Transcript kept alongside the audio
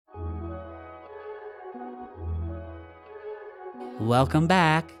Welcome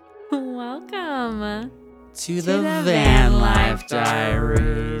back Welcome to the Van Life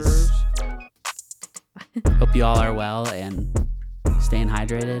Diaries. Hope you all are well and staying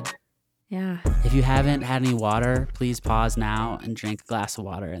hydrated. Yeah. If you haven't had any water, please pause now and drink a glass of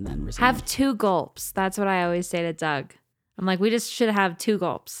water and then resume. Have 2 gulps. That's what I always say to Doug. I'm like, we just should have 2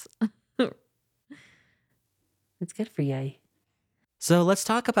 gulps. It's good for you. So let's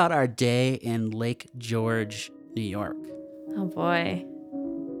talk about our day in Lake George, New York. Oh boy.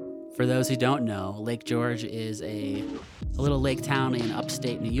 For those who don't know, Lake George is a little lake town in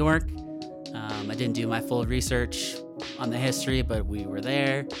upstate New York. I didn't do my full research on the history, but we were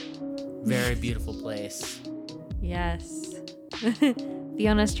there. Very beautiful place. Yes.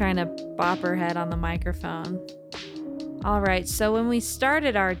 Fiona's trying to bop her head on the microphone. All right. So when we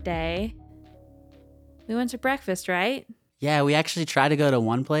started our day, we went to breakfast, right? Yeah, we actually tried to go to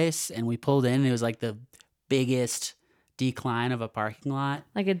one place and we pulled in and it was like the biggest decline of a parking lot.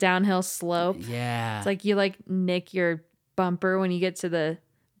 Like a downhill slope. Yeah. It's like you nick your bumper when you get to the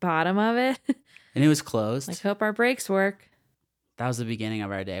bottom of it. And it was closed. Like, hope our brakes work. That was the beginning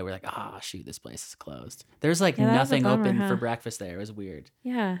of our day. We're like, oh, shoot, this place is closed. There's like Yeah, that was a nothing bummer, open huh? for breakfast there. It was weird.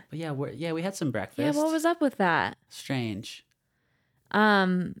 Yeah. But yeah, we had some breakfast. Yeah, what was up with that? Strange.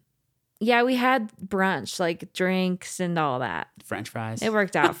 Yeah, we had brunch, like drinks and all that. French fries. It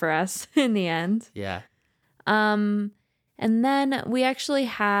worked out for us in the end. Yeah. And then we actually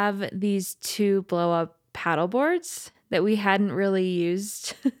have these 2 blow up paddle boards that we hadn't really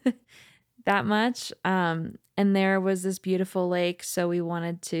used that much. And there was this beautiful lake, so we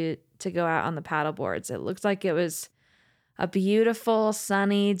wanted to go out on the paddle boards. It looked like it was a beautiful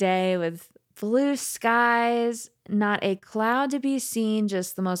sunny day with blue skies, not a cloud to be seen,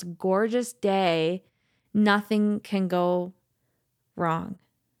 just the most gorgeous day. Nothing can go wrong.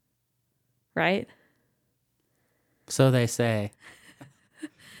 Right? So they say.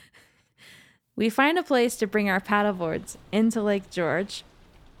 We find a place to bring our paddleboards into Lake George.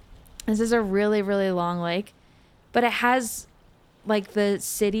 This is a really, really long lake, but it has like the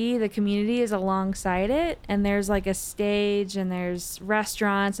city, the community is alongside it, and there's like a stage and there's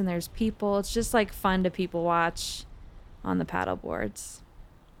restaurants and there's people. It's just like fun to people watch on the paddleboards.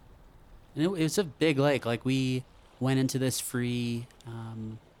 And it was a big lake. Like we went into this free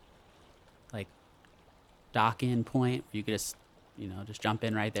like dock-in point where you could just jump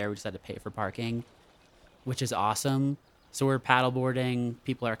in right there. We just had to pay for parking, which is awesome. So we're paddleboarding,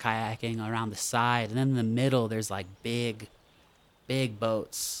 people are kayaking around the side, and then in the middle there's like big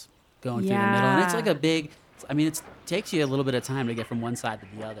boats going through the middle. And it's like it takes you a little bit of time to get from one side to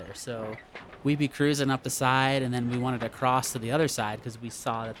the other. So we'd be cruising up the side, and then we wanted to cross to the other side because we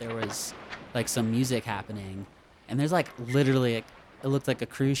saw that there was like some music happening. And there's like literally it looked like a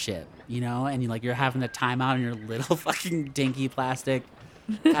cruise ship, and you're having to time out on your little fucking dinky plastic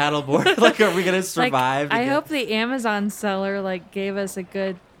paddleboard. Like, are we gonna survive? I hope the Amazon seller gave us a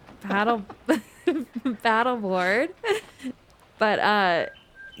good paddleboard. But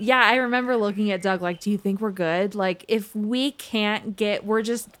yeah, I remember looking at Doug like, do you think we're good? Like, if we can't get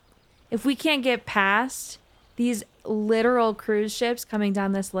past these literal cruise ships coming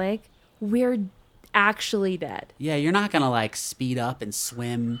down this lake, we're actually dead. Yeah, you're not gonna like speed up and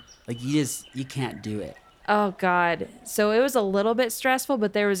swim. Like you can't do it. Oh God. So it was a little bit stressful,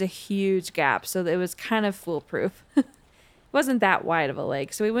 but there was a huge gap. So it was kind of foolproof. It wasn't that wide of a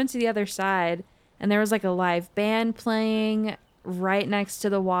lake. So we went to the other side and there was like a live band playing right next to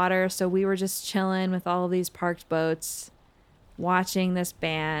the water. So we were just chilling with all of these parked boats, watching this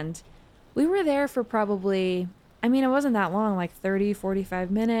band. We were there for probably, it wasn't that long, like 30, 45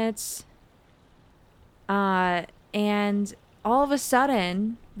 minutes. And all of a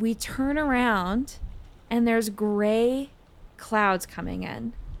sudden we turn around and there's gray clouds coming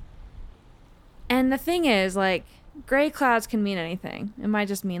in. And the thing is, like, gray clouds can mean anything. It might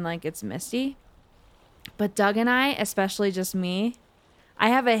just mean like it's misty. But Doug and I, especially just me, I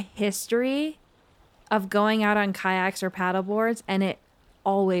have a history of going out on kayaks or paddleboards and it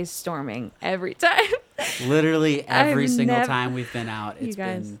always storming every time. Literally every single time we've been out, it's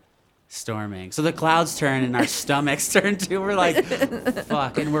been storming. So the clouds turn and our stomachs turn too. We're like,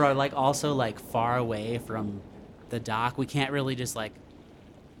 fuck. And we're like also like far away from the dock. We can't really just like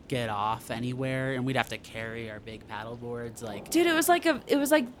get off anywhere, and we'd have to carry our big paddle boards. Like, dude, it was like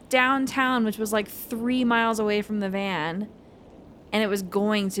downtown, which was like 3 miles away from the van, and it was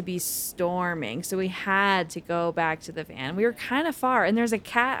going to be storming, so we had to go back to the van. We were kind of far, and there's a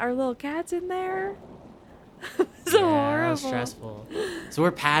cat. Our little cat's in there. It's horrible. It was stressful. So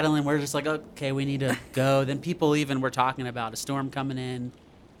we're paddling. We're just like, okay, we need to go. Then people even were talking about a storm coming in.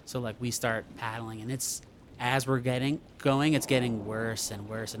 So like we start paddling, and it's as we're going, it's getting worse and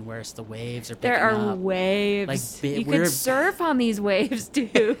worse and worse. The waves are There picking are up. Like waves. You we're could surf on these waves,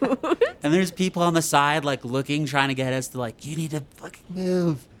 dude. and there's people on the side like looking, trying to get us to like, you need to fucking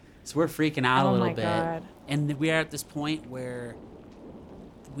move. So we're freaking out a Oh little my bit. God. And we are at this point where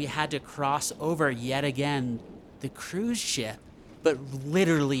we had to cross over yet again the cruise ship, but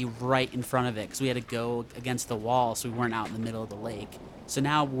literally right in front of it because we had to go against the wall so we weren't out in the middle of the lake. So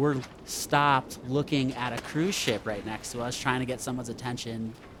now we're stopped looking at a cruise ship right next to us, trying to get someone's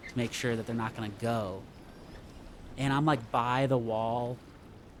attention to make sure that they're not going to go. And I'm like by the wall,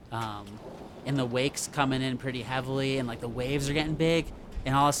 and the wake's coming in pretty heavily, and like the waves are getting big.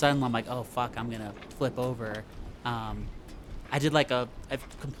 And all of a sudden, I'm like, oh fuck, I'm gonna flip over. I did like a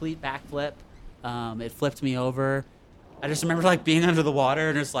complete backflip. It flipped me over. I just remember like being under the water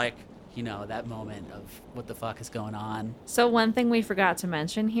and just like, that moment of what the fuck is going on. So one thing we forgot to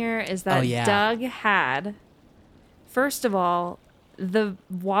mention here is that Oh, yeah. Doug had, first of all, the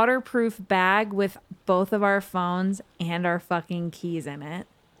waterproof bag with both of our phones and our fucking keys in it,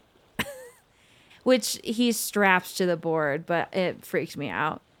 which he strapped to the board, but it freaked me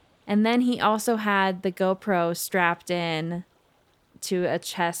out. And then he also had the GoPro strapped in to a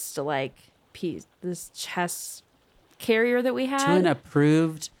chest like piece, this chest carrier that we had. To an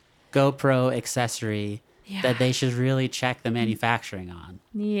approved GoPro accessory Yeah. that they should really check the manufacturing on.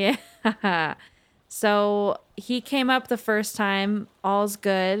 Yeah. So he came up the first time, all's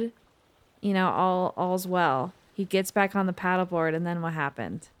good, all's well. He gets back on the paddleboard, and then what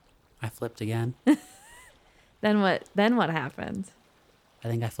happened? I flipped again. Then what happened? I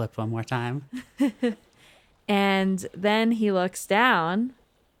think I flipped one more time. And then he looks down,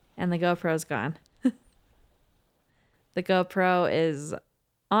 and the GoPro's gone. The GoPro is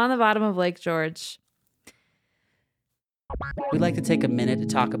on the bottom of Lake George. We'd like to take a minute to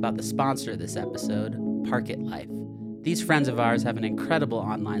talk about the sponsor of this episode, Park It Life. These friends of ours have an incredible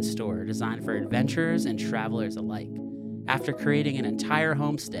online store designed for adventurers and travelers alike. After creating an entire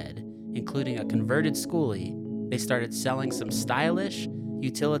homestead, including a converted schoolie, they started selling some stylish,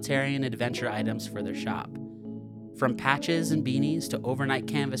 utilitarian adventure items for their shop. From patches and beanies to overnight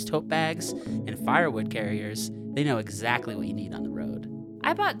canvas tote bags and firewood carriers, they know exactly what you need on the road.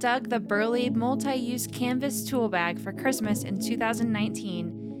 I bought Doug the Burley multi-use canvas tool bag for Christmas in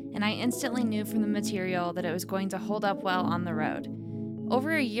 2019, and I instantly knew from the material that it was going to hold up well on the road.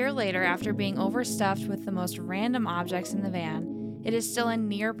 Over a year later, after being overstuffed with the most random objects in the van, it is still in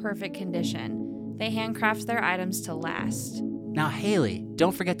near perfect condition. They handcraft their items to last. Now, Hailey,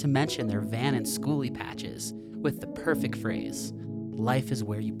 don't forget to mention their van and schoolie patches with the perfect phrase, "Life is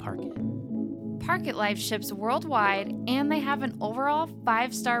where you park it." Park It Life ships worldwide, and they have an overall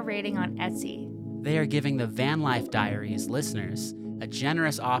 5-star rating on Etsy. They are giving the Van Life Diaries listeners a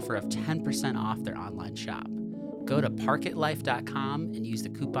generous offer of 10% off their online shop. Go to parkitlife.com and use the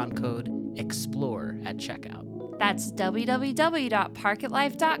coupon code EXPLORE at checkout. That's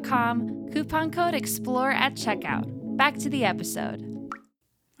www.parkitlife.com, coupon code EXPLORE at checkout. Back to the episode.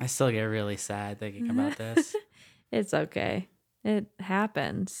 I still get really sad thinking about this. It's okay. It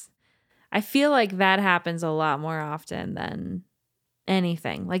happens. I feel like that happens a lot more often than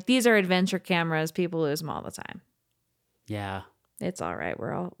anything. Like, these are adventure cameras. People lose them all the time. Yeah. It's all right.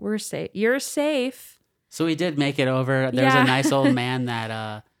 We're safe. You're safe. So we did make it over. There was Yeah. a nice old man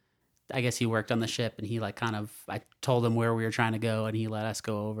that I guess he worked on the ship, and he I told him where we were trying to go, and he let us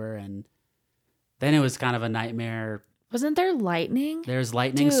go over. And then it was kind of a nightmare. Wasn't there lightning? There's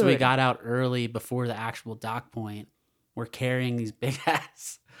lightning, so we Dude. got out early before the actual dock point. We're carrying these big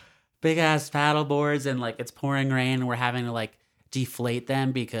ass paddle boards, and like it's pouring rain, and we're having to like deflate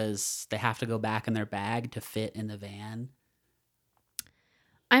them because they have to go back in their bag to fit in the van.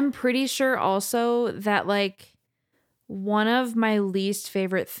 I'm pretty sure also that like one of my least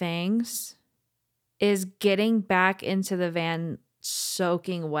favorite things is getting back into the van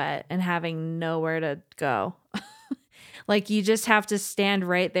soaking wet and having nowhere to go. Like, you just have to stand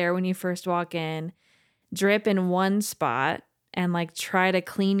right there when you first walk in, drip in one spot, and like try to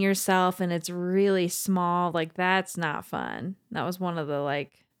clean yourself, and it's really small. Like, that's not fun. That was one of the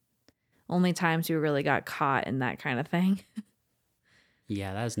like only times we really got caught in that kind of thing.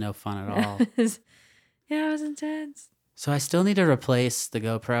 Yeah, that was no fun at all. Yeah, it was intense. So I still need to replace the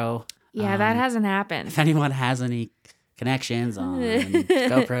GoPro. Yeah, that hasn't happened. If anyone has any connections on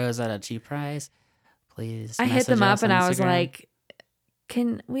GoPros at a cheap price, please. I hit message them up us and on I was Instagram. like,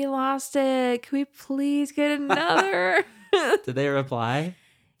 we lost it. Can we please get another? Did they reply?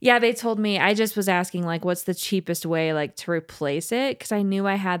 Yeah, they told me. I just was asking, like, what's the cheapest way, like, to replace it? Because I knew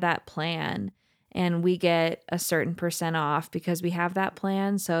I had that plan, and we get a certain % off because we have that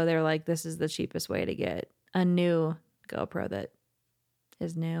plan. So they're like, this is the cheapest way to get a new GoPro that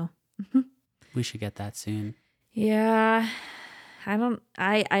is new. We should get that soon. Yeah. I don't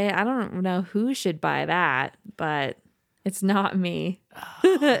know who should buy that, but it's not me.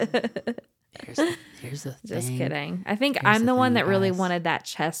 Here's the thing. Just kidding. I think Here's I'm the one thing, that really guys. wanted that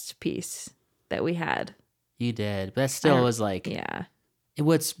chest piece that we had. You did, but that still was like. Yeah.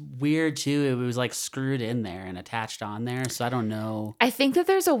 What's weird too, it was like screwed in there and attached on there, so I don't know. I think that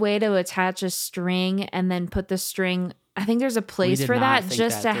there's a way to attach a string and then put the string. I think there's a place did for not that think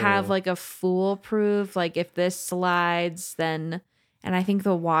just that to have through. like a foolproof, like if this slides, then. And I think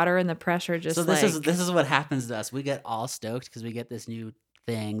the water and the pressure just So this is what happens to us. We get all stoked because we get this new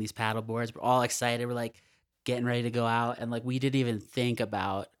thing, these paddle boards. We're all excited. We're like getting ready to go out, and like we didn't even think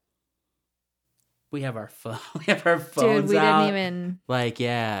about. We have our phone. We have our phones Dude, we out. didn't even. Like,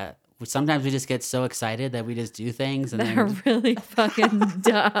 yeah. Sometimes we just get so excited that we just do things, and They're then really fucking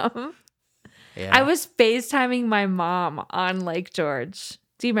dumb. yeah. I was FaceTiming my mom on Lake George.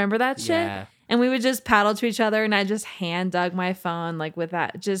 Do you remember that shit? Yeah. And we would just paddle to each other, and I just hand dug my phone like with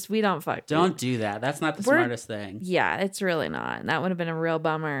that. Just we don't fuck. Don't do that. That's not the smartest thing. Yeah, it's really not. That would have been a real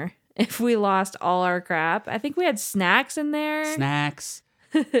bummer if we lost all our crap. I think we had snacks in there. Snacks,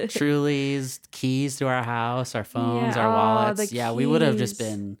 Trulies, keys to our house, our phones, Yeah, our oh, wallets. the Yeah, we would have just keys.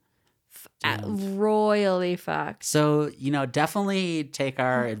 been doomed. Royally fucked. So, definitely take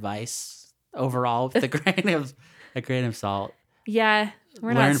our advice overall with a grain of salt. Yeah,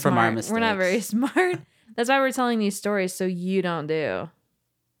 we're Learn not from our smart. We're not very mistakes. smart. That's why we're telling these stories so you don't do.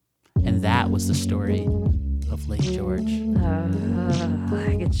 And that was the story of Lake George.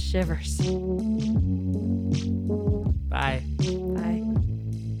 I get shivers. Bye.